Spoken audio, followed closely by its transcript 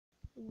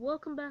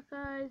Welcome back,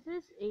 guys.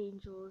 It's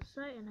Angel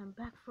Sight, and I'm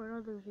back for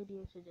another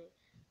video today.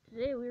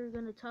 Today we're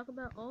going to talk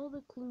about all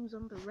the clues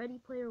on the Ready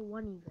Player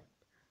One event.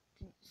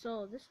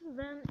 So this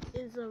event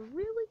is a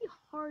really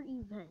hard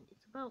event.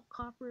 It's about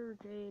copper,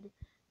 jade,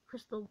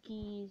 crystal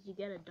keys. You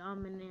get a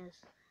Dominus.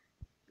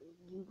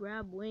 You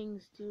grab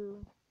wings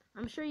too.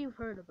 I'm sure you've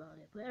heard about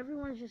it, but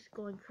everyone's just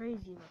going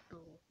crazy about the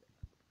whole thing.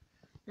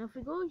 Now, if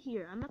we go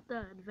here, I'm at the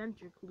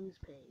Adventure Clues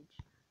page.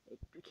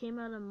 It came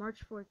out on March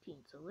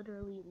 14th, so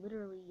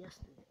literally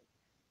yesterday.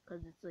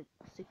 Because it's like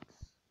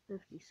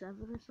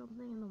 6:57 or something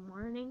in the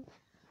morning.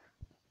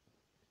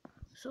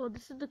 So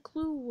this is the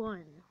clue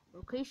 1.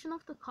 Location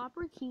of the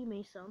copper key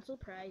may sound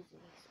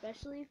surprising,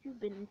 especially if you've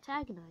been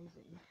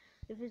antagonizing.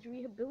 If it's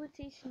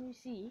rehabilitation you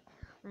see,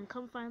 then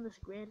come find this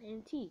grand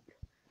antique.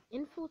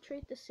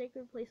 Infiltrate the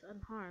sacred place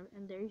unharmed,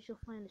 and there you shall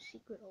find a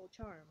secret old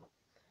charm.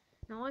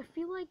 Now I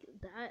feel like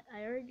that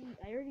I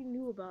already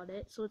knew about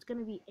it, so it's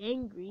gonna be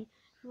angry.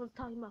 Everyone's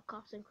talking about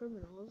cops and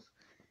criminals,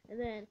 and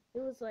then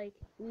it was like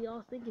we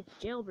all think it's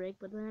jailbreak,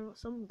 but then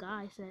some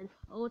guy said,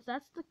 "Oh,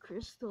 that's the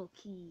crystal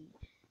key,"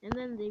 and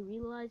then they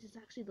realized it's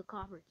actually the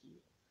copper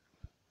key.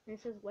 And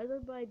it says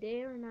whether by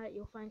day or night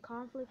you'll find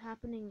conflict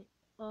happening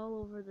all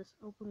over this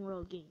open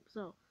world game.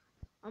 So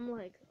I'm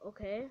like,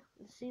 okay,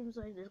 it seems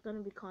like there's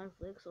gonna be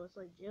conflict, so it's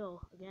like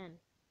jail again.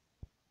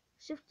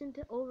 Shift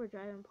into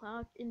overdrive and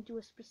plow into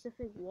a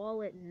specific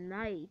wall at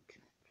night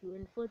to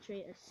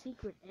infiltrate a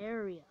secret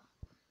area.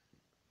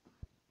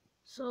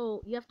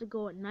 So you have to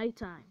go at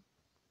nighttime,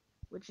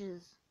 which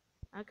is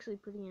actually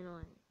pretty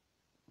annoying.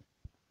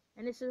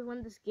 And it says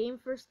when this game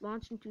first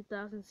launched in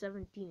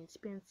 2017, it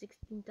spanned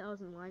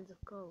 16,000 lines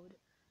of code.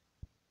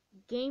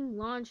 Game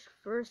launched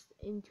first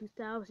in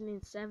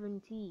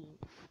 2017.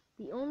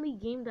 The only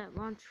game that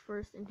launched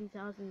first in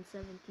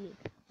 2017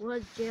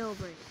 was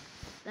Jailbreak.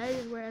 That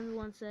is where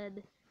everyone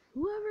said,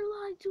 whoever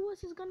lied to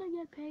us is gonna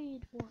get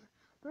paid for.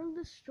 We'll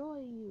destroy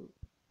you.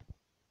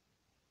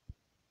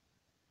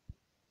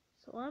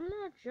 So I'm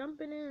not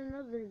jumping in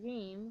another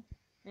game,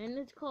 and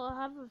it's called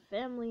Have a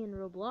Family in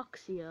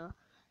Robloxia.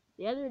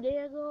 The other day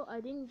ago,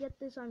 I didn't get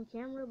this on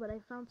camera, but I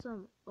found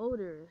some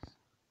ODers.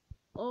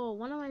 Oh,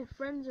 one of my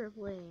friends are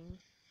playing.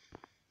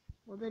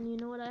 Well, then you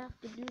know what I have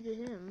to do to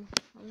him.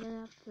 I'm gonna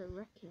have to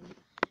wreck him.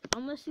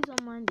 Unless he's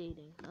online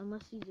dating.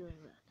 Unless he's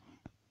doing that.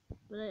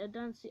 But I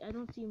don't see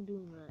him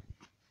doing that.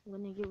 I'm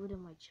gonna get rid of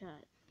my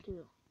chat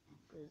too,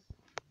 cause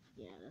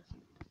yeah, that's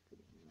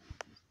pretty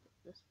annoying.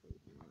 That's pretty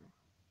annoying.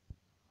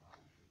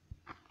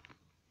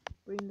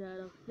 Bring that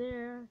up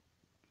there.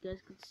 You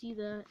guys could see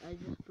that I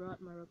just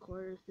brought my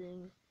recorder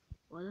thing.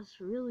 Well, that's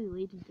really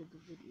late into the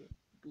video.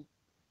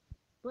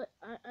 But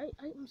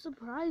I'm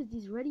surprised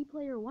these Ready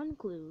Player One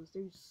clues.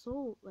 They're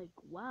so like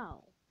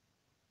wow.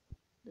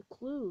 The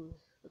clues.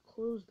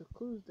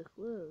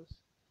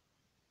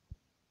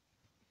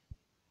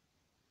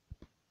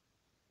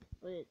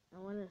 Wait, I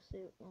wanna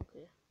say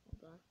okay,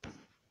 hold on.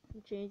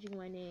 I'm changing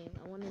my name.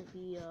 I wanna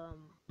be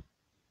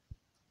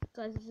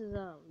guys, this is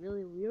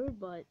really weird,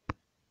 but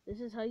this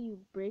is how you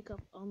break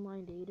up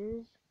online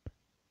daters.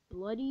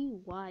 Bloody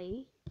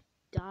white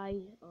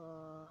die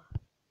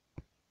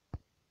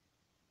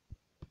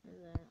and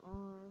then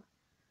R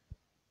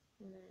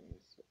and then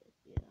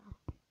yeah.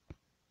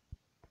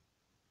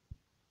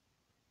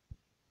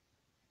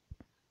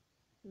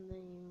 And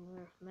then you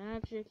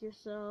magic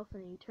yourself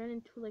and you turn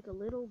into like a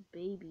little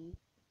baby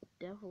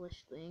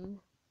devilish thing.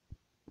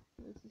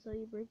 This is how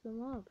you break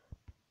them up.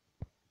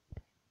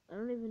 I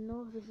don't even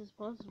know if this is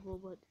possible,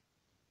 but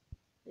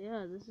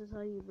yeah, this is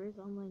how you break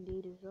online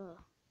daters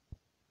up.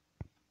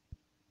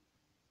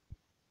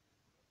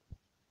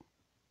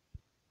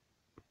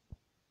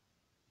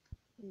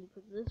 And you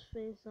put this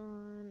face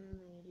on, and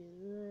then you do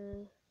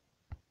this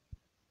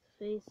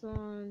face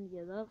on,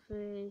 yeah, that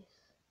face.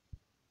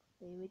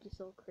 And you make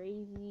yourself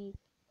crazy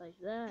like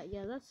that.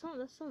 Yeah, that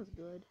sounds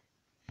good.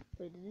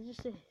 Wait, did it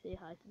just say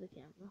hi to the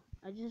camera?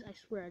 I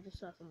swear I just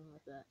saw something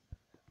like that.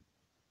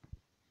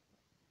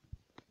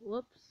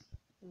 Whoops.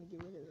 Let me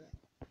get rid of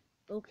that.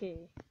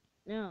 Okay.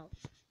 Now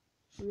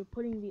we are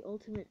putting the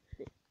ultimate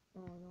fit.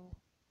 Oh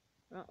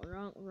no.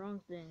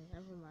 Wrong thing.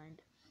 Never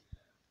mind.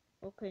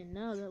 Okay,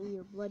 now that we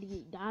are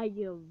bloody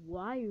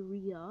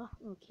diarrhea.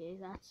 Okay,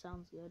 that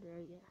sounds good,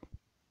 right? Yeah.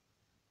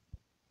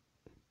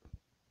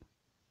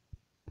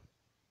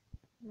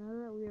 Now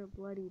that we are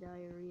bloody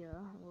diarrhea,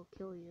 we'll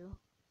kill you.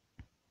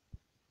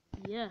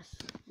 Yes,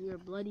 we are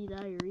bloody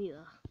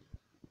diarrhea.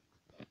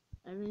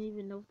 I don't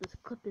even know if this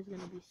clip is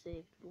gonna be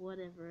saved, but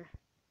whatever.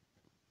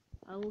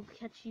 I will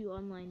catch you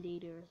online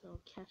daters.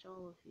 I'll catch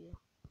all of you.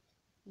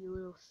 You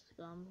little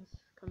scums.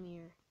 Come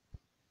here.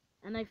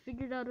 And I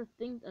figured out a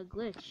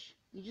glitch.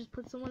 You just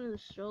put someone in the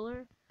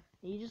stroller,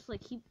 and you just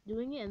like keep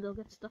doing it, and they'll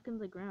get stuck in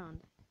the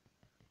ground.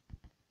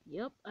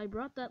 Yep, I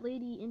brought that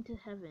lady into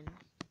heaven.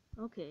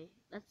 Okay,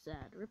 that's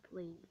sad. Rip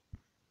lady.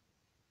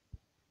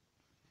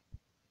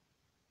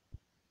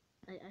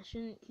 I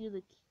shouldn't cue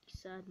the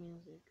sad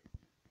music.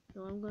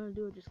 So what I'm gonna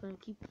do is just gonna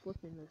keep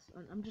flipping this.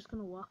 I'm just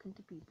gonna walk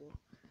into people.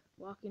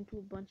 Walk into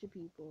a bunch of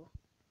people.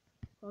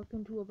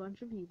 Talking to a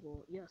bunch of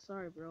people. Yeah,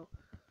 sorry, bro.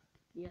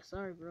 Yeah,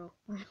 sorry, bro.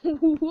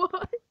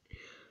 What?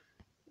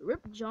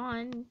 Rip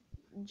John.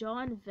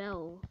 John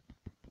Vell.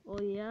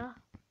 Oh, yeah?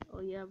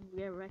 Oh, yeah,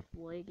 get wrecked,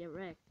 boy. Get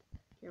wrecked.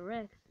 Get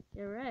wrecked.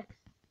 Get wrecked.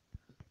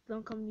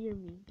 Don't come near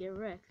me. Get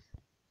wrecked.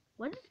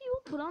 Why did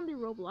people put on the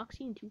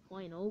Robloxian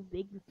 2.0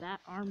 big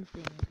fat arm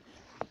thing?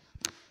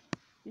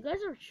 You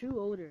guys are true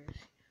oders.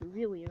 You're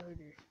really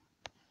oders.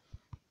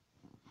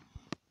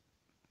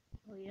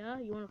 Oh yeah?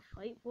 You wanna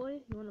fight, boy?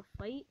 You wanna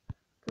fight?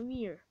 Come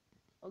here.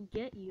 I'll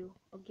get you.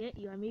 I'll get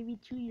you. I may be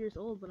 2 years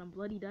old, but I'm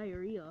bloody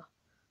diarrhea.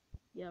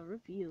 Yeah,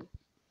 rip you.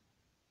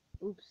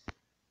 Oops.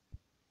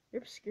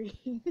 Rip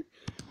screen.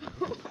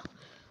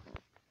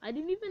 I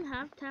didn't even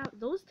have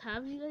those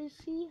tabs you guys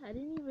see. I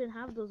didn't even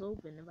have those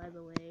open, by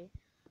the way.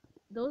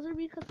 Those are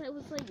because I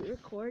was like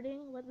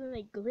recording, but then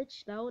they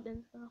glitched out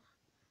and stuff.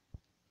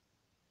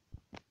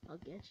 I'll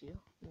get you.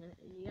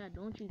 Yeah,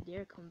 don't you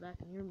dare come back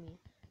near me.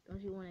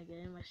 Don't you want to get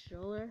in my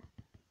stroller?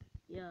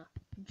 Yeah.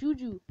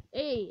 Juju.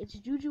 Hey, it's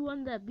Juju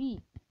on that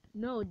beat.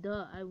 No,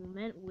 duh. I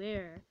meant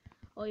where.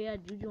 Oh yeah,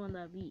 Juju on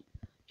that beat.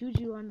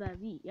 Juju on that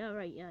beat. Yeah,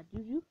 right. Yeah,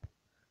 Juju.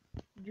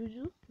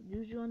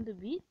 Juju on the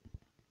beat.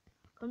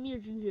 Come here,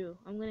 Juju.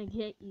 I'm gonna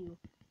get you.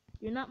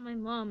 You're not my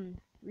mom.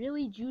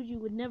 Really, Juju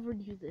would never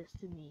do this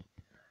to me.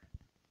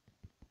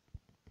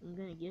 I'm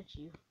gonna get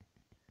you.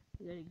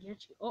 I'm gonna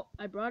get you. Oh,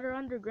 I brought her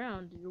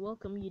underground. You're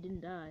welcome. You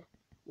didn't die.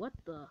 What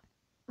the?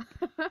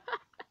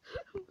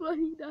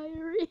 Bloody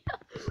diarrhea.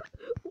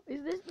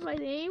 Is this my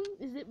name?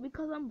 Is it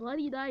because I'm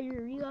bloody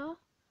diarrhea?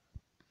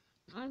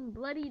 I'm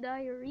bloody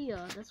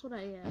diarrhea. That's what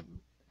I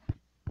am.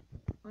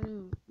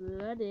 I'm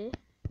bloody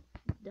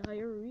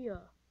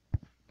diarrhea.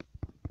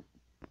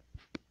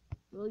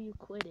 Will you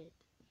quit it?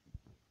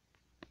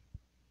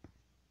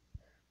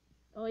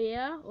 Oh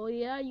yeah? Oh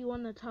yeah? You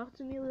wanna talk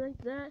to me like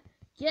that?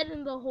 Get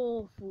in the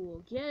hole,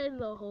 fool. Get in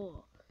the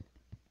hole.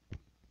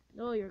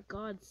 No, you're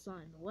God's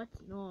son. What?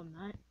 No, I'm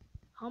not.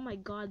 How am I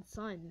God's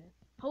son?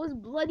 How is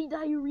bloody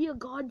diarrhea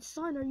God's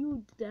son? Are you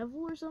a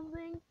devil or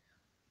something?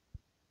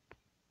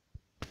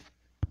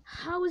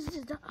 How is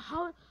this?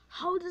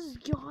 How does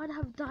God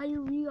have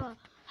diarrhea?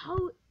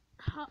 How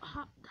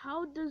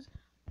does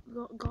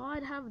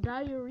God have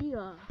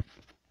diarrhea?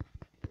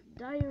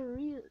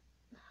 Diarrhea.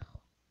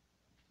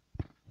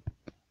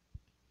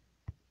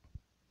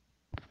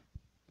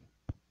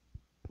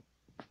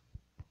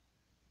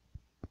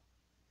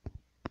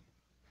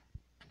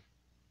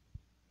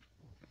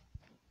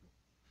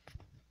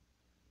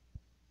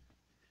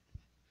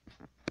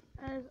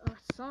 As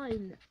a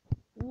son.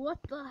 What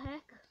the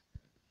heck?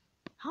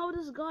 How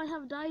does God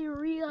have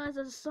diarrhea as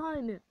a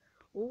son?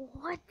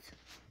 What?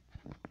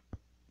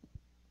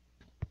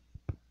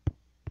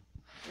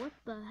 What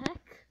the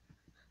heck?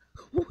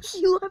 Oh,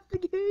 she left the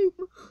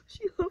game!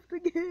 She left the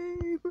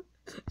game!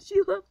 She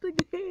left the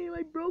game!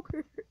 I broke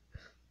her!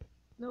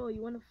 No,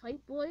 you wanna fight,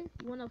 boy?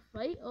 You wanna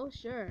fight? Oh,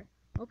 sure.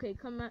 Okay,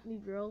 come at me,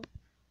 bro.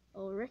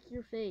 I'll wreck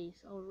your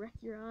face. I'll wreck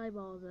your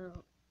eyeballs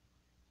out.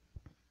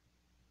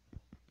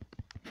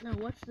 Now,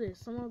 watch this.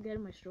 Someone will get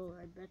in my stroller.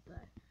 I bet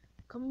that.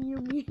 Come near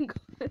me and go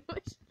in my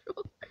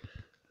stroller.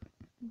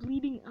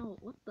 Bleeding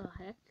out. What the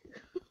heck?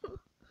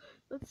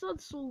 That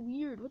sounds so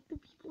weird. What the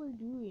people are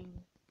doing?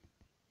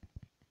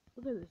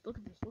 Look at this. Look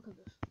at this. Look at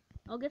this.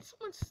 I'll get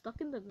someone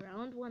stuck in the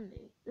ground one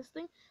day. This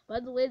thing, by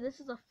the way, this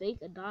is a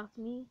fake Adopt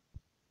Me.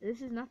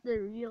 This is not the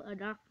real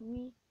Adopt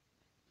Me.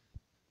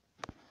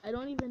 I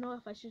don't even know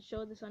if I should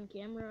show this on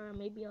camera or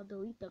maybe I'll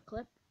delete the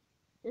clip.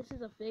 This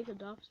is a fake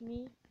Adopt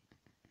Me.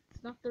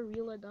 It's not the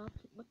real Adopt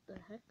Me. What the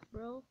heck,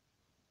 bro?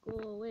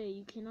 Go away.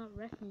 You cannot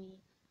wreck me.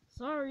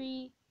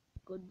 Sorry.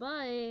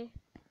 Goodbye.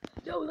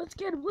 Yo, let's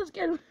get him. Let's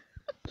get him.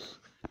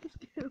 Let's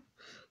get him.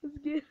 Let's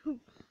get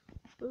him.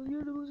 Let's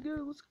get him. Let's get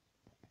him. Let's...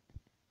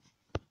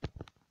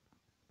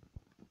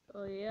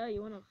 Oh yeah,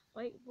 you wanna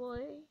fight, boy?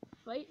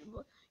 Fight,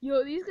 boy.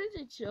 Yo, these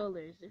guys are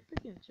chillers. They're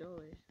freaking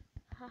chillers.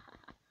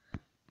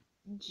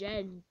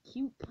 Jen,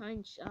 cute,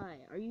 kind, shy.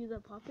 Are you the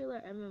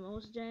popular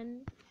MMOs,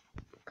 Jen?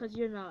 Cause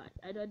you're not.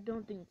 I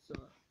don't think so.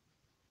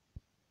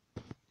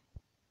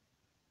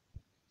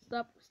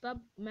 Stop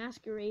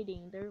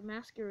masquerading. They're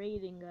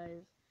masquerading,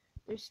 guys.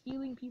 They're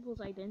stealing people's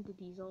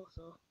identities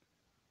also.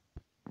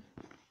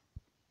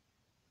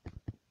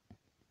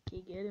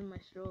 Okay, get in my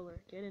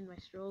stroller. Get in my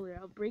stroller.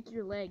 I'll break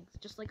your legs,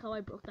 just like how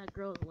I broke that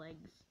girl's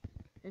legs.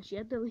 And she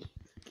had to leave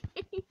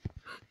the game.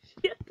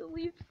 She had to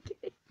leave the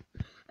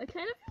game. I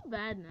kind of feel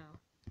bad now.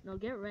 No,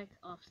 get wrecked,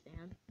 off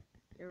stand.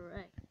 Get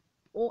wrecked.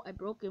 Oh, I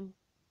broke him.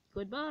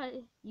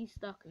 Goodbye. He's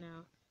stuck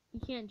now. He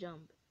can't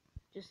jump.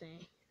 Just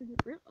saying.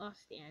 Rip off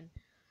stand.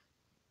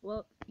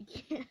 Well, you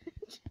can't.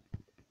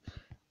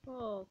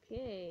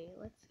 Okay,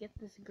 let's get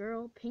this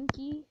girl,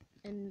 Pinky,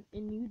 and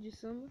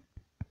Nujisum.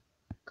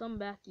 Come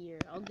back here.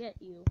 I'll get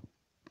you.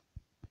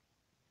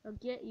 I'll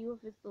get you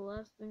if it's the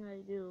last thing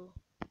I do.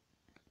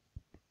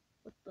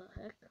 What the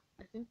heck?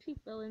 I think she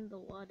fell in the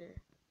water.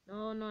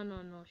 No.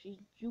 She's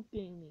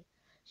juking me.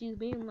 She's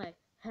being like,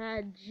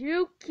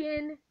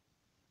 juking.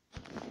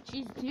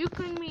 She's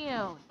juking me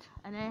out.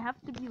 And I have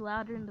to be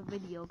louder in the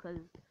video because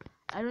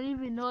I don't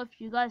even know if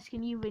you guys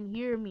can even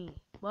hear me,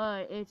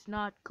 but it's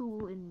not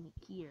cool in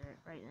here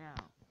right now.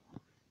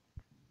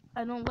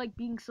 I don't like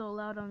being so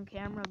loud on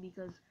camera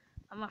because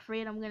I'm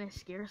afraid I'm gonna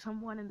scare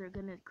someone and they're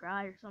gonna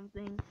cry or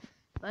something.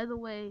 By the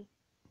way,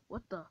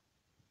 what the?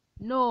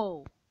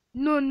 No,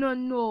 no, no,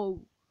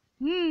 no.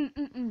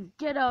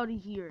 Get out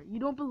of here. You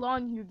don't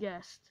belong here,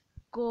 guest.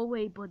 Go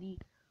away, buddy.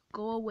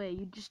 Go away.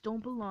 You just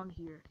don't belong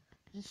here.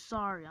 Just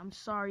sorry. I'm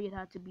sorry it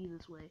had to be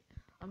this way.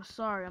 I'm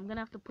sorry. I'm gonna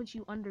have to put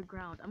you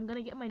underground. I'm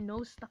gonna get my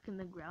nose stuck in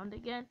the ground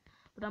again,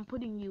 but I'm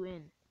putting you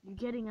in. You're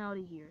getting out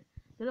of here.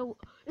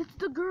 It's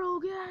the girl,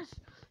 guest.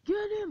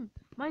 Get him.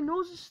 My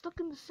nose is stuck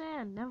in the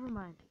sand. Never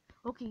mind.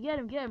 Okay, get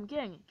him, gang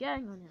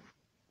on him.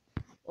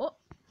 Oh,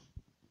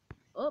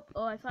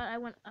 oh, I thought I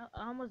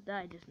almost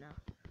died just now.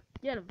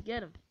 Get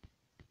him.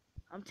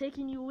 I'm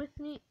taking you with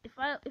me. If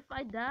I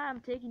die,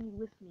 I'm taking you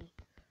with me.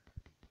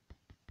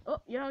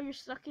 Oh, you're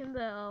stuck in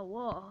the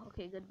wall.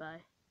 Okay,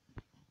 goodbye.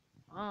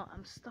 Oh,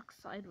 I'm stuck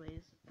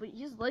sideways. But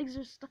his legs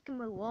are stuck in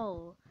the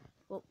wall.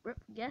 Well,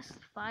 guess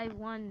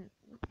 5-1.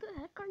 What the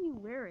heck are you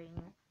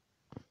wearing?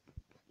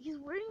 He's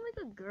wearing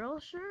like a girl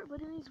shirt, but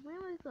then he's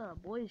wearing like a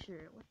boy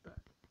shirt. What the?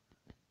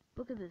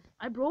 Look at this.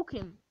 I broke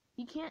him.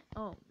 He can't.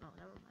 Oh, no,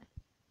 never mind.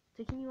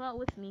 Taking you out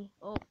with me.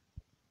 Oh.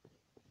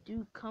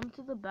 Dude, come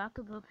to the back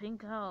of the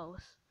pink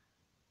house.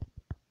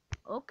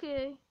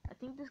 Okay. I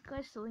think this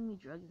guy's selling me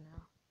drugs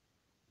now.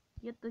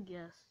 Get the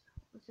guest.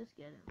 Let's just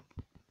get him.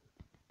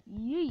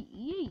 Yay.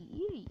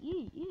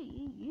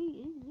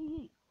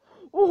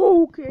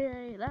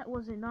 Okay. That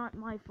was not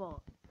my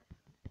fault.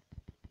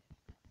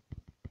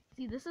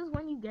 See, this is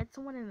when you get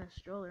someone in a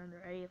stroller and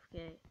they're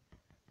AFK.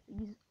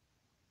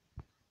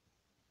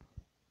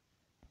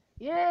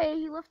 Yay,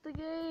 he left the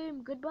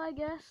game. Goodbye,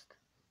 guest.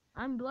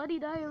 I'm Bloody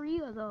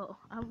Diarrhea, though.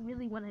 I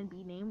really want to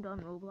be named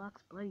on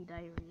Roblox Bloody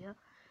Diarrhea.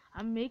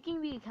 I'm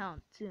making the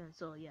account soon,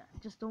 so yeah,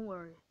 just don't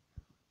worry.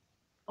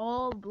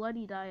 All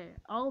bloody. I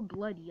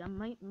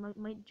might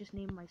just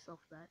name myself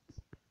that.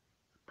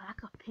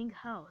 Back of pink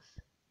house.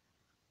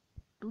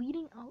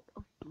 Bleeding out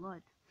of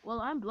blood. Well,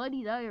 I'm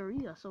Bloody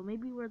Diarrhea, so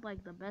maybe we're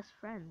like the best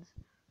friends.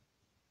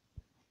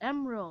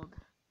 Emerald.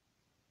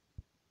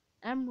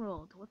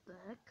 What the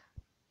heck?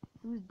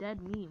 Who's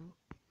dead meme?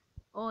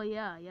 Oh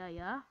yeah.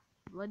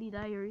 Bloody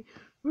Diarrhea.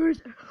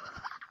 Where's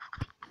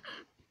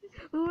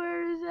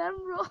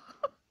Emerald?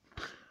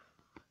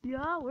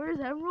 Yeah, where's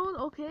Emerald?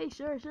 Okay,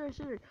 sure.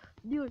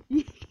 Dude.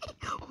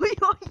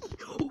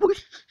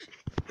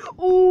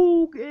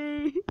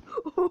 Okay.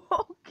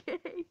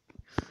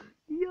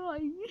 Yeah.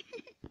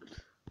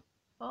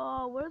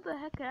 Oh, where the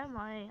heck am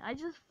I? I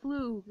just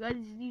flew. Guys,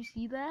 did you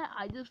see that?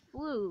 I just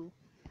flew.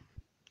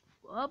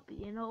 Well,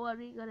 you know what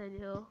we gotta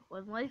do.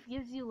 When life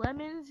gives you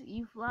lemons,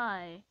 you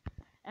fly.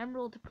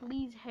 Emerald,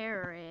 please,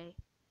 Harry.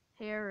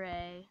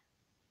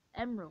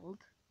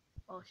 Emerald.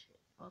 Oh shit.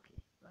 Okay.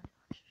 Run.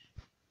 He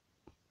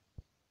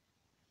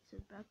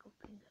says back up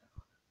in there.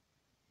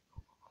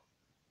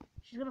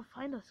 She's gonna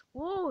find us.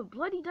 Whoa,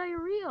 Bloody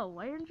Diarrhea.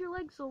 Why aren't your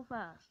legs so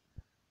fast?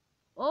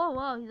 Oh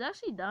wow, he's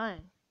actually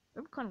dying.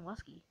 I'm kind of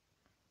lucky.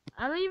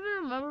 I don't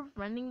even remember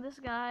friending this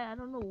guy. I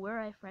don't know where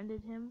I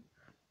friended him.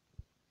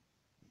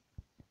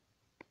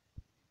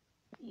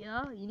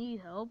 Yeah, you need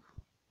help?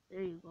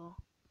 There you go.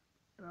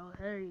 Bro,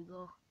 there you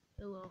go.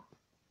 Hello.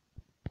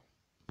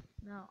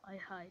 Now I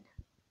hide.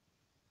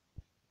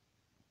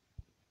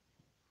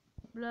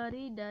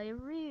 Bloody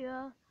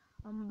Diarrhea.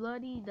 I'm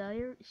Bloody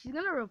Diarrhea. She's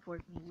gonna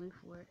report me. Wait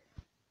for it.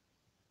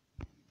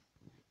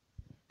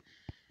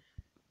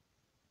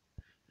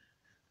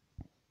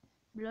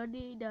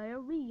 Bloody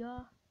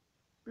Diarrhea.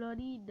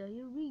 Bloody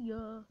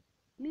Diarrhea.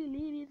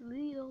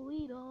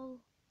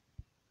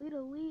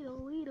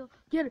 Little.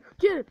 Get it.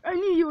 I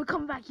knew you would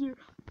come back here.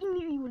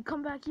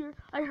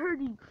 I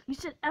heard you. You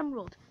said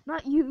Emerald,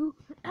 not you.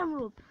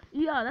 Emerald.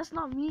 Yeah, that's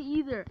not me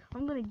either.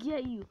 I'm gonna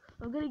get you.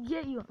 I'm gonna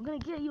get you.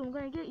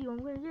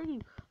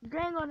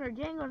 Gang on her.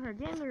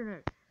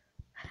 Am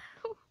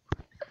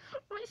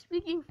I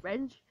speaking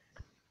French?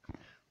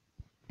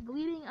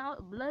 Bleeding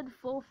out blood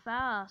full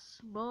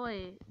fast.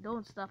 Boy,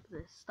 don't stop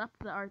this. Stop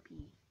the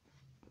RP.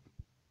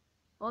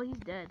 Oh, he's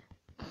dead.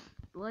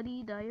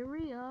 Bloody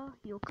Diarrhea,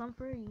 he'll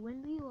comfort you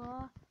in the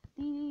law.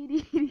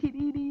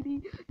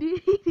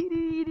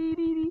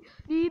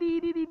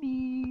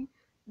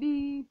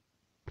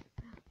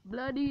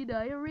 Bloody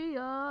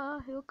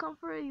Diarrhea, he'll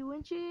comfort you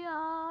in chia.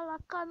 La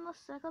canna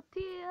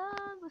secatia,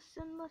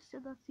 listen,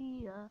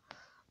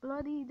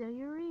 Bloody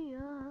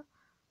Diarrhea.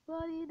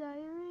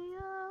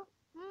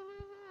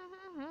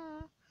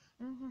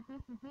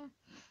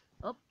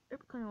 Oh,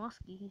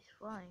 Ripkonowski, he's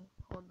flying.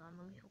 Hold on,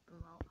 let me help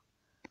him out.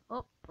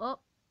 Oh.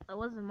 That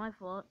wasn't my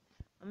fault.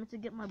 I meant to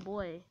get my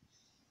boy.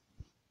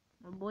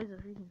 My boy's a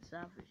freaking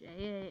savage.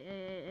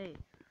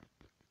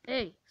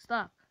 Hey,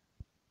 stop.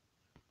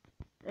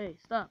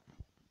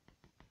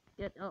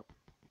 Get up.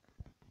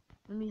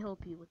 Let me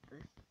help you with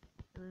this.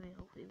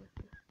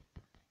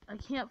 I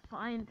can't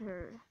find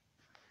her.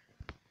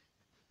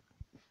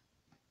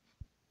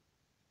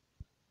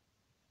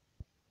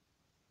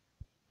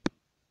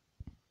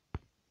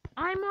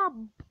 I'm a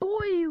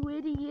boy, you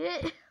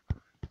idiot.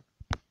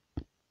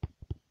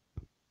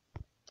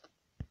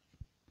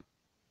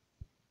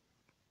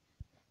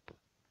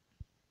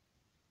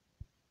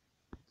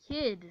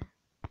 Kid.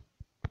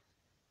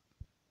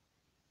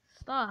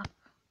 Stop.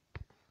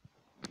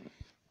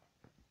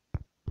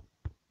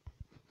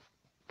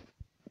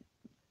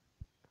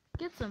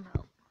 Get some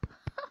help.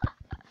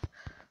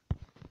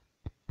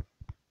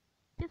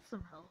 Get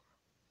some help.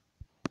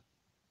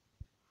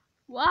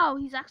 Wow,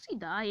 he's actually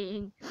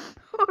dying.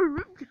 Oh,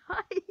 rip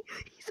guy.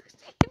 He's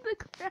actually in the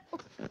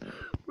ground.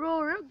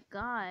 Bro, rip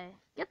guy.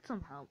 Get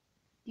some help.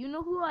 Do you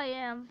know who I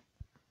am?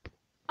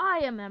 I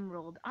am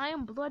Emerald. I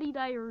am bloody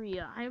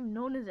diarrhea. I am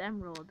known as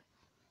Emerald.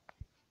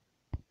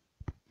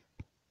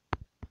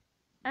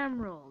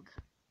 Emerald.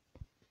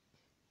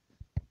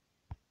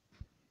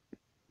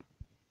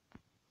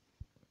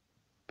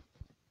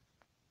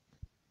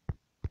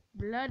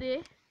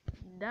 Bloody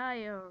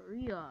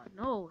diarrhea.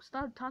 No,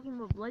 stop talking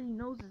about bloody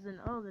noses and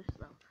other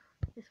stuff.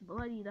 It's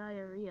bloody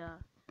diarrhea.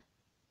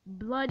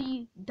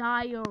 Bloody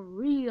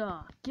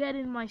diarrhea. Get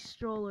in my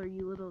stroller,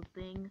 you little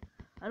thing.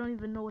 I don't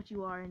even know what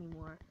you are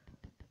anymore.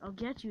 I'll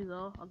get you,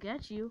 though. I'll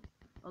get you.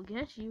 I'll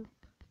get you.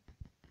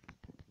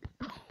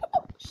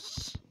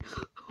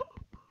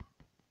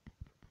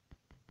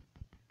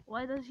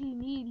 Why does he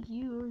need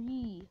you or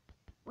he?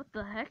 What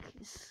the heck?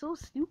 It's so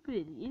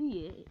stupid.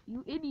 Idiot.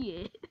 You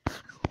idiot.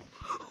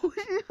 You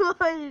be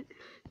flying,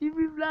 you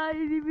be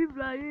flying, you be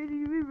flying,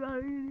 you be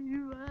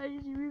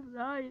flying, you be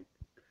flying.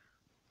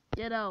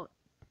 Get out.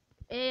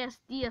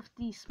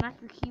 ASDFD,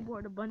 smack your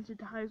keyboard a bunch of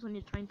times when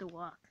you're trying to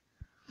walk.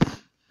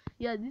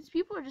 Yeah, these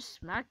people are just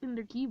smacking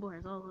their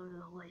keyboards all over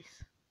the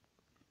place.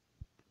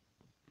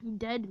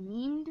 Dead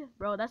memed?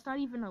 Bro, that's not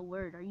even a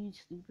word. Are you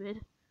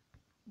stupid?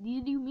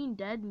 Did you mean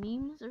dead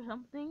memes or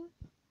something?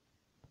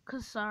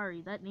 Cause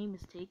sorry, that name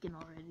is taken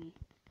already.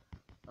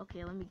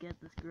 Okay, let me get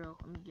this girl.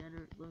 Let me get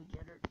her. Let me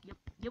get her. Yep,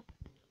 yep.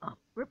 Oh,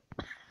 rip.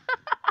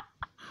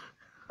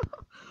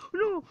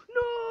 No,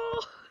 no,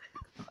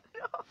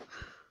 no.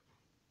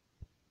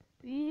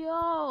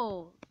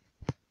 Yo.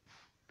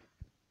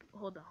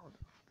 Hold on, hold on.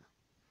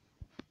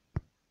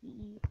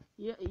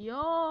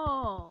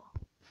 Yo.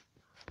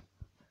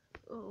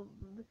 Oh,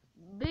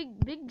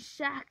 big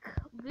Shack.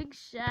 Big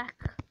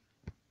Shack.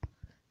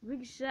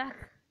 Big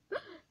Shack.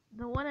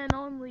 The one and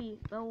only.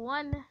 The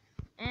one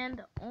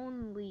and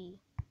only.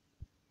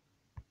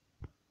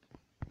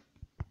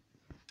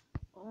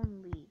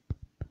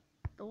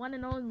 The one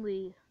and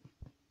only.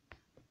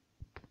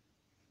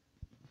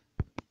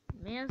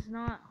 Man's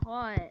not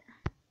hot.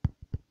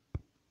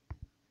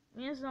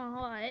 Man's not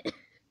hot.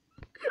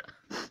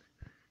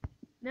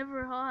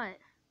 Never hot.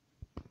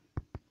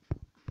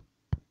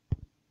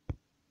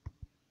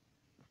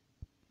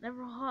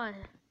 Never hot.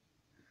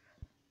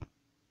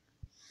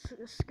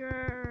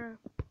 Skr.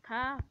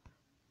 Pap.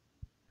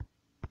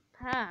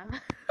 Pap.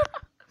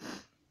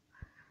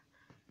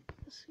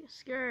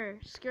 Skr.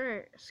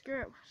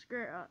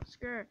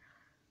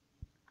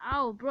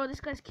 Ow, bro,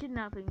 this guy's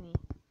kidnapping me.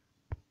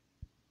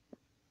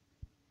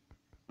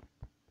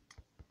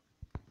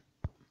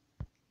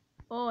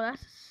 Oh,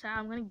 that's sad.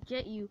 I'm gonna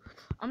get you.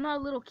 I'm not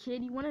a little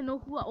kid. You wanna know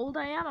how old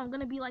I am? I'm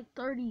gonna be like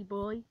 30,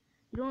 boy.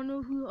 You don't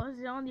know who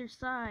is on your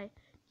side.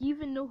 You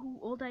even know who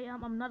old I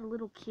am? I'm not a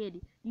little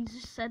kid. You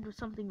just said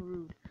something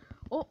rude.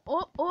 Oh,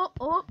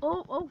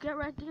 get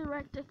wrecked,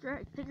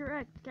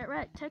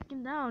 take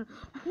him down.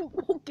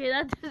 Okay,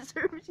 that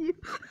deserves you.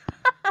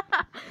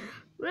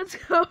 Let's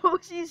go.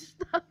 She's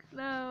stuck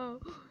now.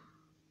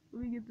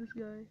 Let me get this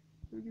guy.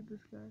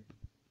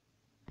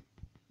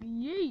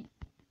 Yeet.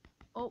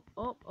 Oh.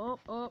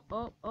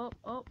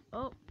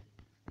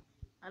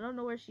 I don't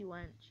know where she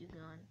went. She's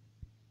gone.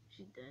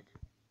 She's dead.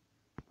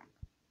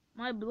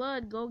 My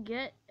blood, go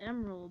get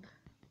Emerald.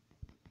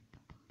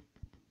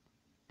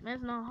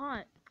 Man's not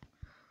hot.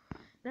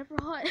 Never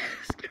hot.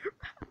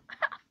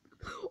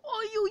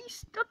 Oh, he's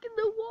stuck in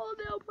the wall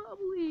now,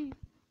 probably.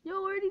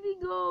 Yo, where did he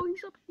go?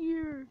 He's up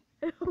here.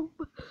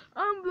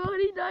 I'm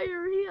bloody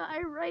diarrhea.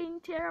 I reign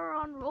terror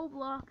on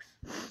Roblox.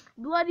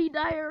 Bloody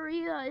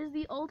diarrhea is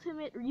the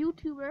ultimate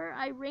YouTuber.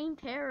 I reign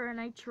terror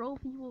and I troll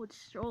people with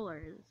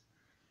strollers.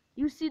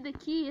 You see, the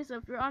key is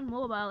if you're on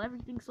mobile,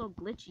 everything's so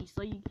glitchy.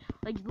 So you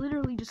like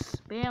literally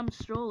just spam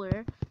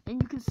stroller,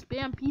 and you can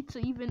spam pizza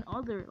even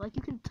other. Like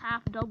you can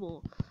tap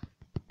double.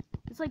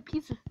 It's like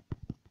pizza.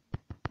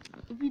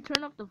 If you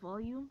turn up the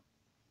volume.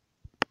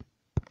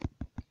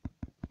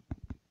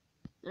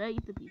 Did I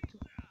eat the pizza?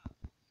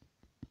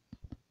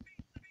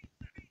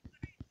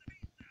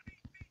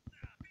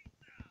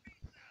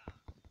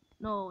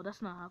 No,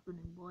 that's not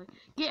happening, boy.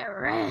 Get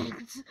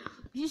wrecked!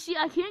 You see,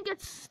 I can't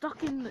get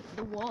stuck in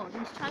the wall.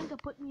 He's trying to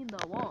put me in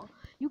the wall.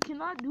 You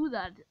cannot do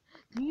that.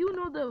 Do you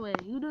know the way?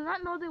 You do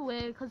not know the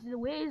way, because the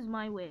way is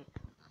my way.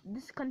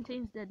 This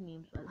contains dead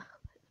memes, by the way.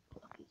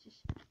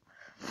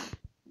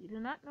 You do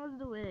not know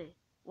the way.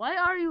 Why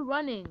are you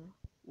running?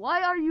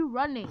 Why are you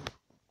running?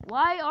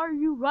 Why are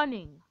you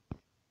running?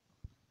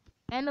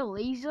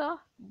 Analysia?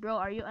 Bro,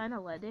 are you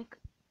analytic?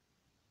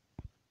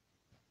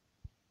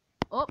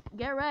 Oh,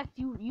 get wrecked.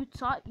 You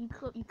thought you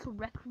could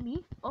wreck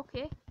me?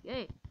 Okay.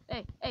 Hey,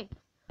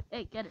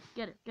 get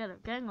her.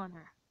 Gang on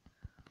her.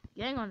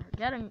 Gang on her.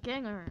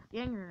 Gang on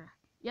her.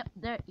 Yep,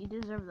 there. You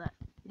deserve that.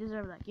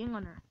 Gang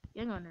on her.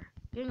 Yep,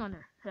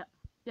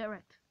 get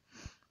wrecked.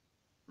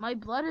 My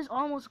blood is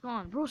almost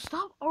gone. Bro,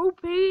 stop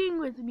OPing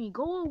with me.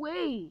 Go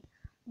away.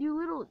 You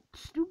little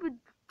stupid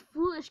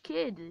foolish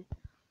kid.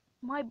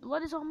 My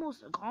blood is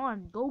almost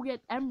gone. Go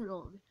get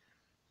Emerald.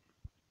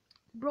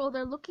 Bro,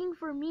 they're looking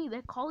for me.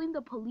 They're calling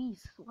the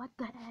police. What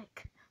the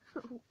heck?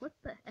 What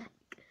the heck?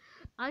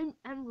 I'm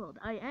Emerald.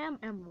 I am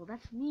Emerald.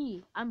 That's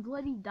me. I'm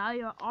bloody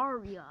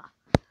diarrhea.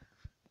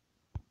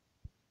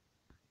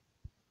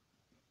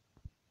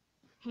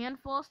 Hand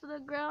falls to the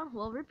ground?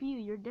 Well, rip you.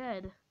 You're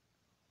dead.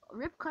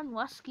 Rip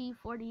Konwuski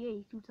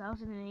 48,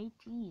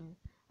 2018.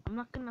 I'm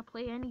not gonna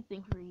play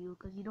anything for you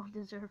because you don't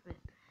deserve it.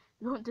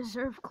 You don't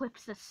deserve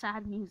clips of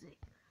sad music.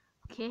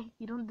 Okay?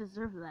 You don't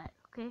deserve that.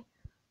 Okay?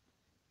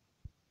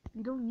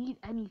 You don't need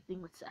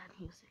anything with sad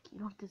music. You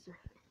don't deserve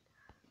it.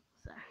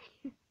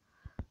 Sorry.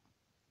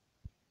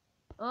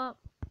 Oh,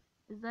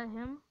 is that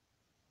him?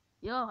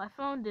 Yo, I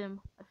found him.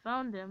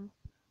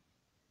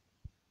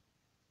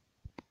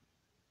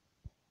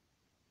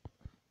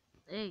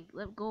 Hey,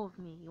 let go of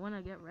me. You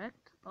wanna get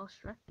wrecked? I'll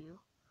Shrek you.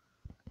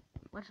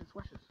 Watch this.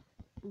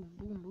 Boom,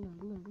 boom, boom,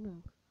 boom,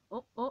 boom.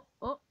 Oh.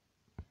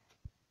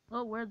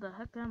 Oh, where the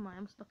heck am I?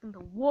 I'm stuck in the...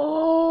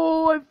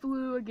 Whoa, I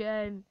flew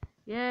again.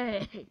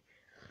 Yay.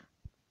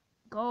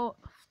 Go.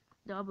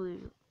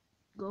 W.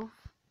 Go.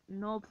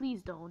 No,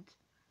 please don't.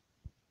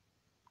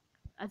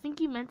 I think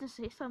he meant to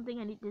say something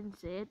and he didn't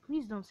say it.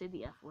 Please don't say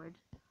the F word.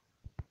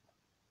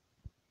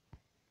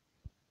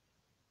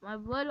 My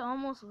blood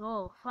almost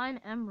low. Find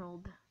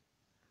Emerald.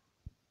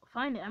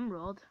 Find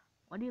Emerald?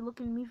 What are you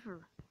looking at me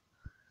for?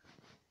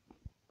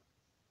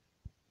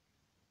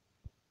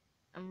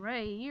 I'm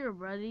right here,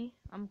 buddy.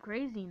 I'm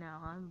crazy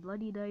now. I'm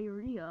bloody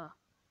diarrhea.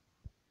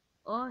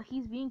 Oh,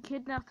 he's being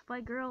kidnapped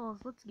by girls.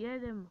 Let's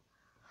get him.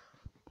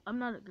 I'm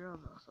not a girl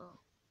though, so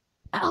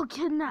I'll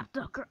kidnap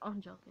the girl.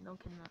 I'm joking. Don't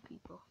kidnap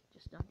people.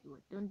 Just don't do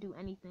it. Don't do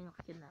anything of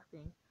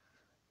kidnapping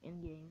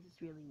in games.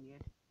 It's really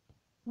weird.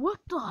 What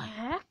the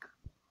heck?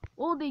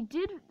 Oh, they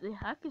did. The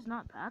hack is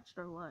not patched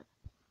or what?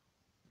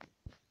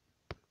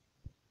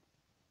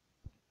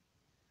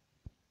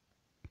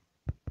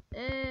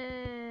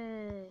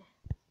 Hey.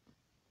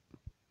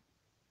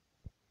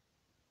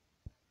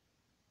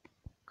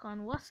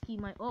 Konwuski,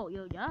 my... Oh,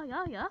 yo, yeah.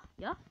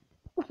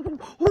 I'm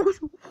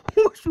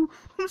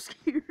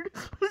scared.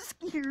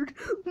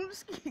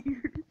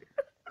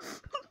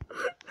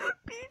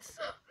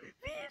 Pizza. He's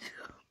dead.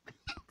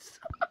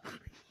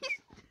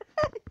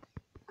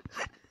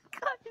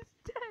 Guy's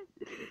dead.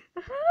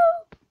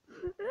 Help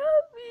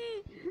me.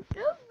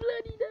 Help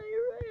bloody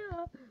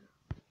diarrhea.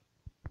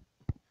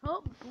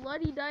 Help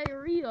bloody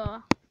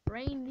diarrhea.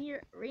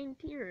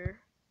 Reindeer.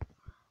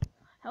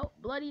 Help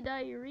bloody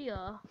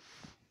diarrhea.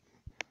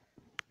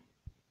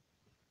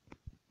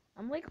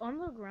 I'm like on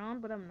the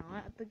ground, but I'm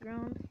not at the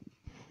ground.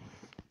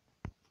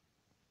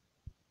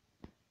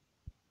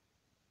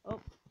 Oh,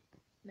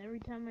 and every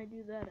time I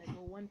do that, I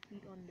go 1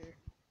 feet under.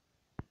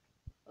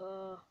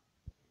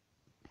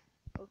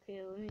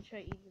 Okay, let me try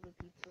eating the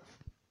pizza.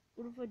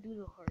 What if I do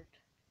the heart?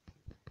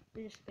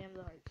 I just spam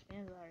the heart.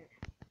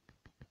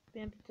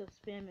 Spam pizza,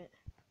 spam it.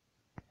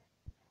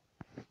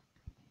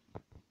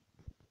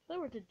 If I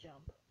were to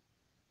jump.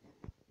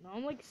 No,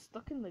 I'm like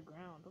stuck in the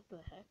ground. What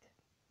the heck?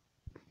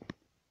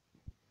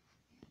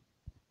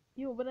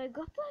 Yo, but I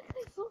got that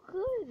guy so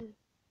good.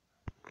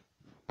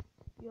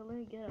 Yo, let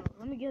me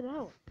get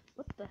out.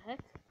 What the heck?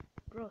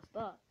 Bro,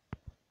 stop.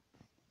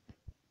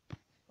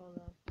 Hold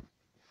on.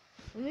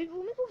 Let me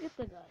go get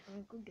the guy.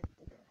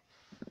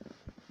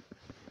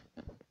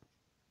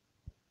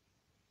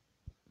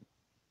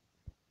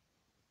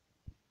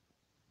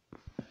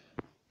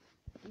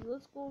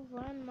 Let's go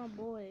find my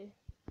boy.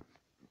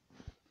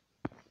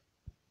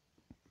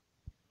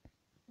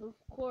 Of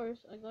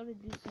course, I gotta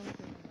do something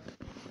about this.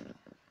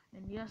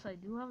 And yes, I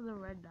do have the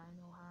red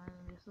dino hand,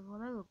 and this is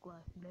what I look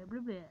like. Blah,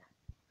 blah, blah.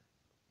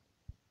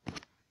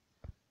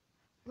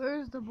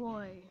 Where's the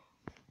boy?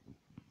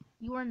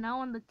 You are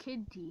now on the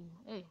kid team.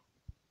 Hey.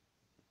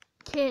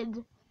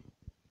 Kid.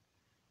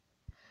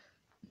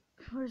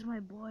 Where's my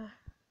boy?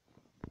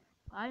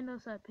 I know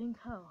that pink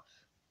house.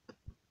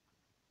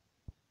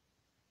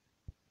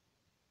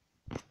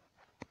 I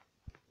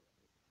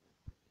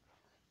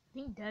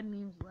think Dad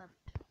memes left,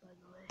 by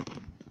the way.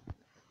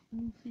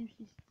 Let me see if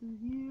she's still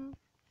here.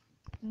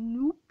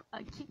 Nope.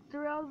 I kicked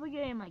her out of the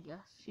game, I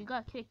guess. She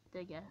got kicked,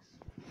 I guess.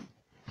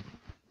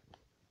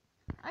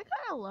 I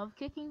kinda love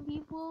kicking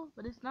people,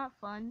 but it's not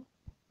fun.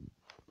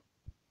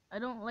 I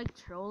don't like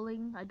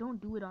trolling. I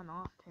don't do it on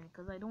often,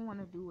 because I don't want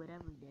to do it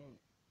every day.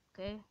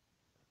 Okay?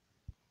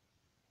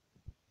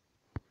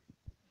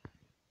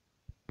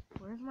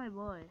 Where's my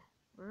boy?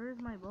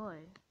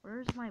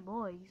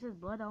 He says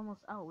blood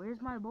almost out.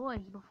 Where's my boy?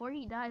 Before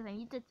he dies, I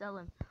need to tell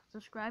him.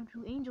 Subscribe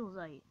to Angel's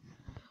Eye.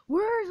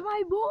 Where's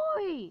my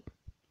boy?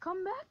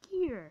 Come back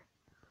here.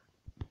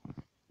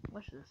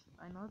 Watch this.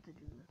 I know how to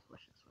do this.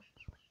 Watch this. Watch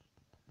this. Watch this.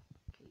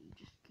 Okay, you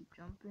just keep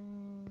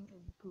jumping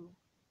and boom.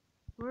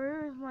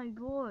 Where is my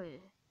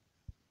boy?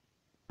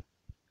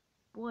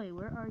 Boy,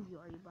 where are you?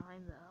 Are you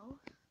behind the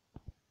house?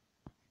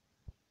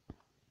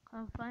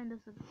 Come find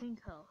us at the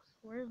pink house.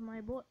 Where's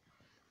my boy?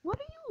 What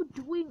are you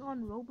doing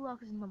on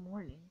Roblox in the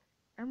morning?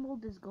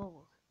 Emerald is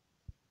gold.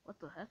 What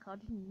the heck? How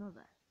did you know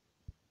that?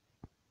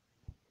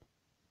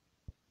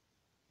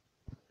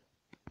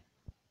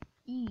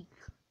 Eek.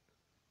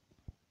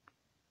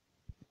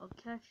 I'll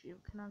catch you.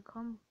 Can I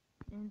come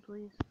in,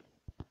 please?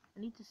 I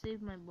need to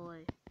save my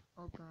boy.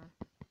 Hold on.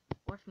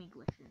 Watch me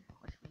glitching.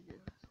 Watch me do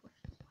this. Watch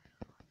this.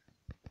 Watch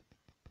this.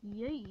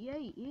 Yay,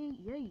 yay, yay,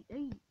 yay,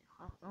 yay.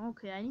 Oh,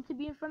 okay, I need to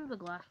be in front of the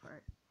glass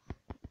part.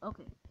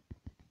 Okay.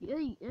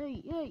 Yay,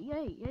 yay, yay,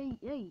 yay, yay,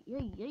 yay,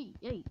 yay, yay,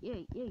 yay,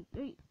 yay, yay,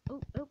 yay.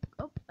 Oh, oh,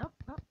 oh, oh,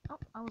 oh, oh.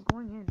 I was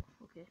going in.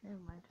 Okay, never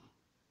mind.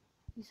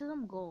 He says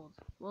I'm gold.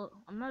 Well,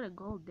 I'm not a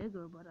gold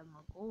digger, but I'm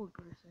a gold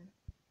person.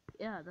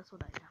 Yeah, that's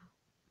what I am.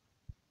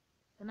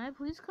 Can I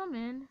please come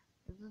in?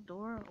 Is the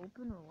door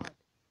open or what?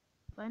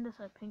 Find us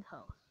at pink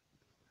house.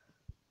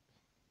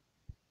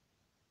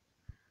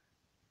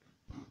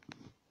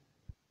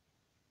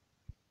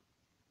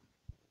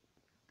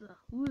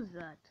 Who is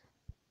that?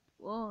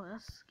 Whoa,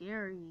 that's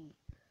scary.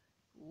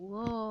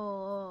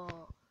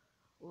 Whoa.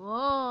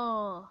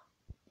 Whoa.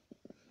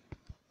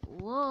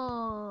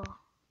 Whoa.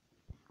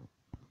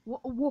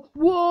 Whoa. Whoa.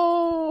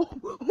 Whoa.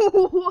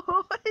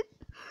 What?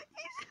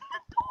 He's in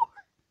the door.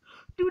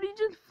 Dude, he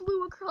just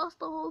flew across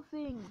the whole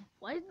thing.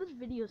 Why is this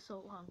video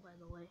so long, by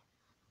the way?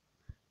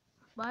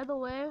 By the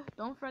way,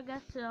 don't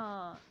forget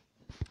to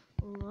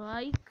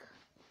like,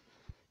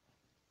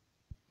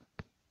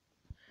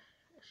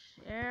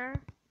 share,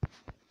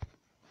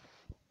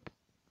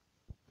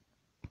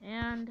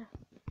 and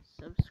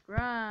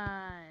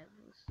subscribe.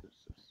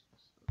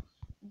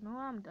 No,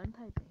 I'm done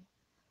typing.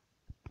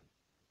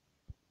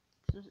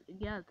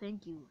 Yeah,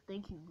 thank you,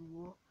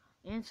 Google,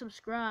 and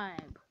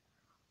subscribe.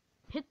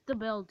 Hit the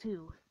bell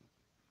too.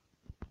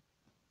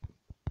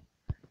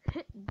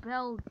 Hit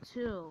bell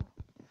too.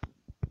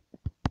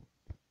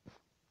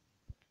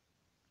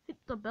 Hit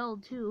the bell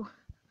too.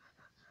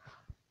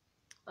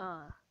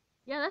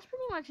 Yeah, that's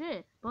pretty much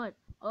it. But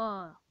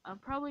I'm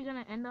probably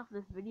gonna end off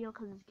this video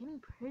because it's getting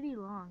pretty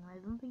long. I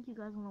don't think you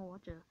guys wanna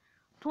watch a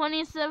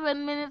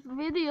 27-minute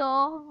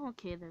video.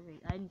 Okay, there we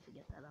go. I need to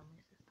get that on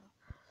my system.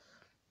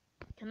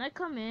 Can I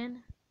come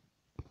in?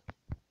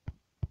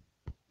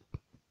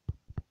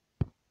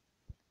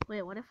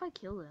 Wait, what if I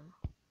kill him?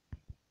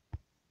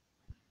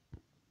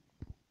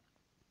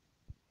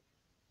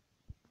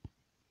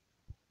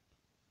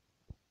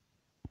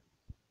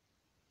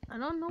 I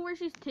don't know where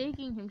she's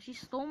taking him. She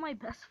stole my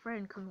best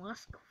friend,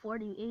 Conlusk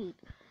 48.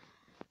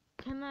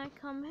 Can I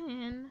come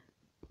in?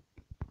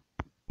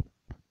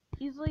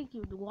 He's like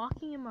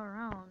walking him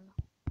around.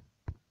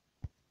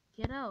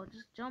 Get out,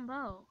 just jump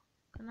out.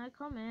 Can I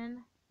come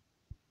in?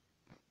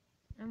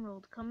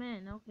 Emerald, come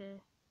in,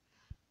 okay.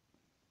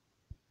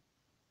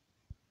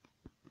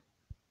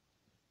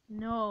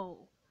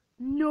 No.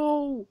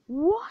 No!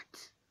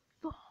 What?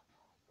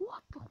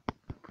 What the?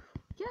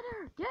 Get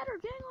her! Get her!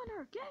 Gang on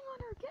her! Gang on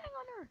her! Gang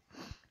on her!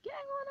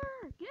 Gang on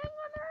her! Gang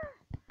on her!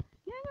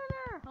 Gang on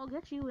her! I'll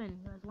get you in,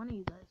 guys. One of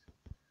you guys.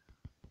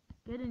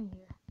 Get in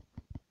here.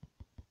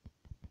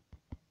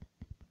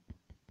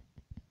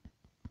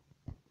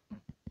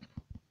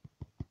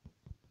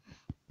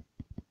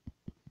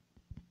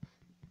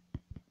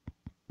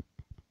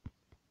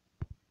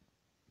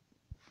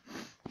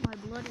 My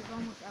blood is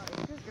almost out.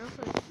 If this girl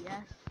says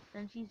yes,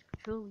 then she's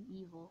truly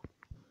evil.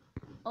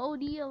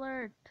 OD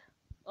alert!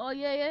 Oh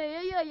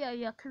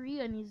yeah.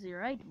 Korean easy,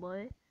 right,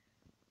 boy?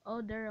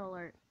 ODer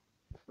alert.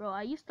 Bro,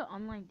 I used to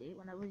online date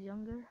when I was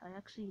younger. I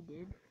actually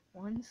did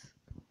once.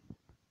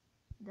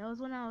 That was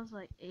when I was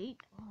like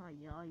 8. Oh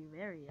yeah, you're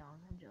very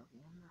young. I'm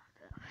joking. I'm not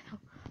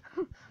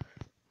that.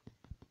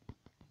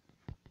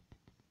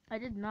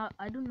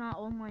 I do not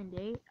online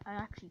date. I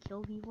actually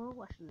kill people.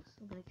 Watch this.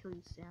 I'm gonna kill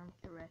you, Sam.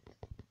 Correct.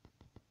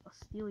 I'll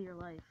steal your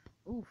life.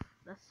 Oof,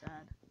 that's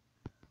sad.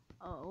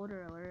 Oh,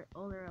 odor alert.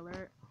 Odor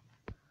alert.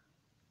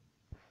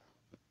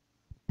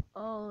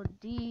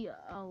 OD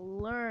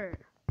alert.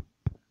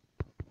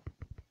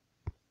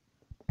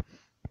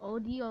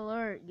 OD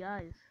alert,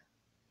 guys.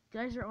 You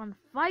guys are on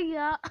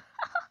fire.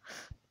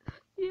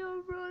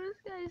 Yo, bro,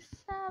 this guy's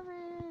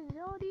savage.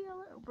 OD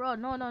alert. Bro,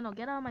 no.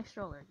 Get out of my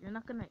stroller. You're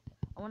not gonna.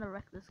 I wanna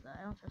wreck this guy.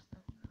 I don't trust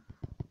him.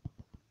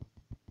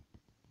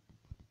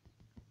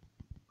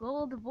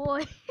 Gold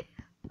boy.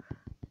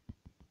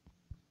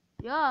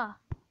 Yeah.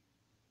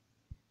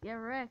 Get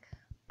wrecked.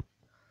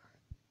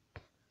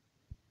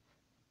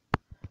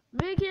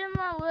 Making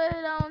my way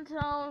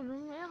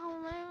downtown.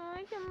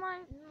 Making my.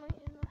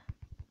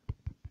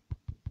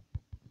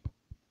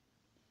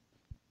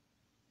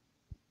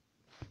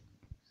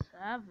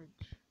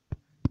 Savage.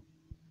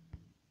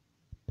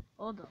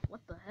 Hold up.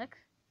 What the heck?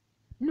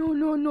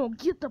 No.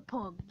 Get the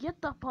pug. Get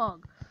the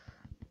pug.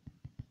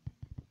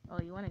 Oh,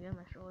 you want to get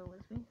my stroller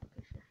with me?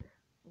 Okay, sure.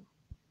 Ooh,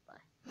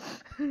 bye.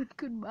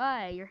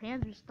 Goodbye. Your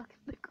hands are stuck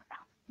in the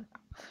ground now.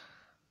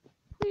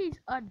 Please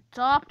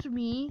adopt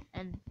me.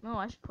 And no,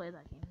 I should play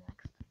that game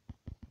next.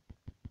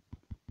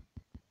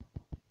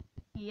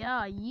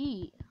 Yeah,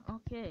 yeet.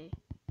 Okay.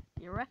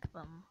 You wreck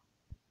them.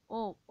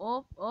 Oh.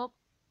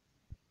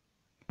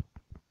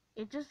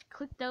 It just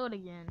clicked out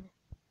again.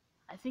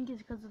 I think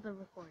it's because of the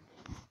recording.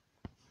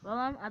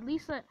 Well, at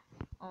least I...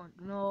 Oh,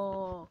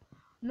 no.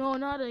 No,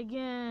 not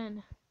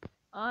again.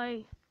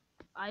 I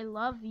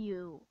love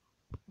you.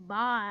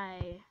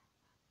 Bye.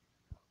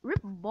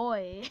 Rip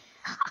boy.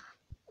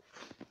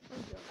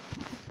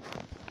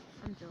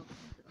 I'm joking.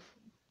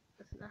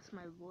 That's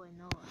my boy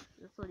Noah.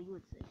 That's what he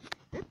would say.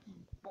 Rip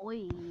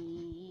boy.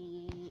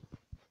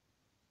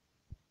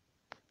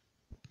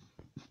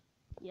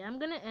 Yeah, I'm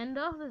gonna end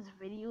off this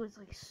video. It's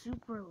like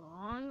super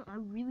long.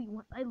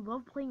 I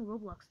love playing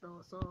Roblox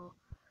though, so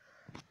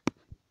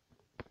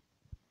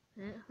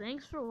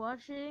thanks for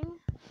watching.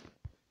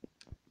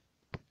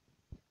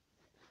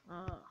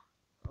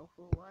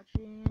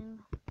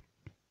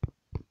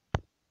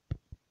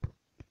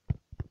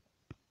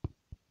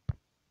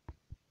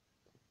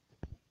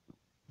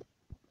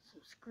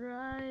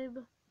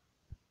 Subscribe,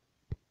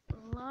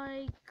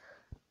 like,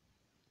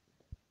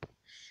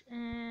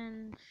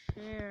 and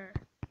share.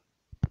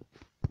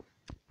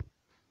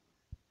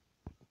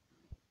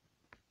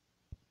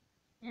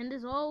 And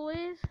as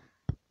always,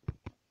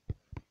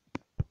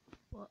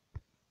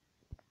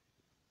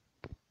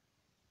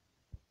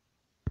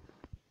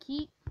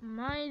 keep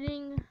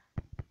minding.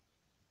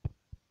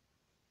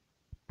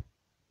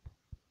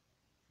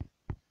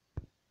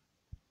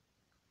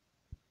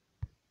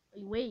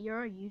 Wait,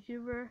 you're a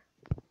YouTuber?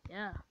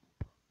 Yeah.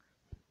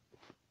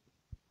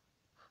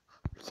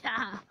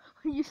 Yeah,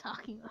 what are you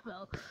talking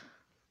about?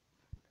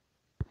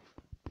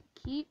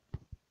 Keep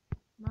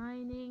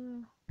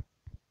mining.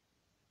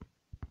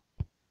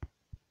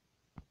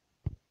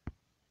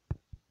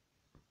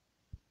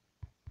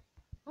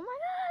 Oh my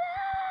god!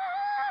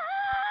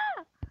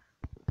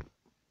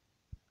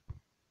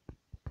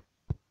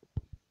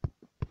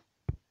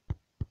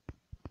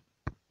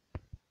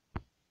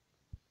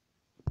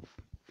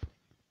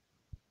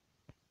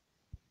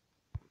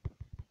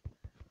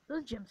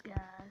 Those gems, guys.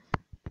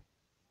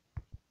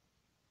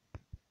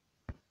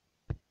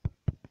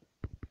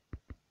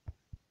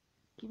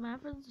 Keep my eye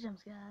for those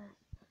gems, guys.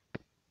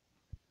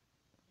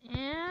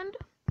 And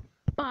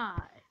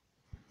bye.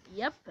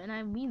 Yep, and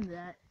I mean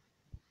that.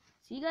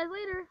 See you guys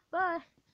later. Bye.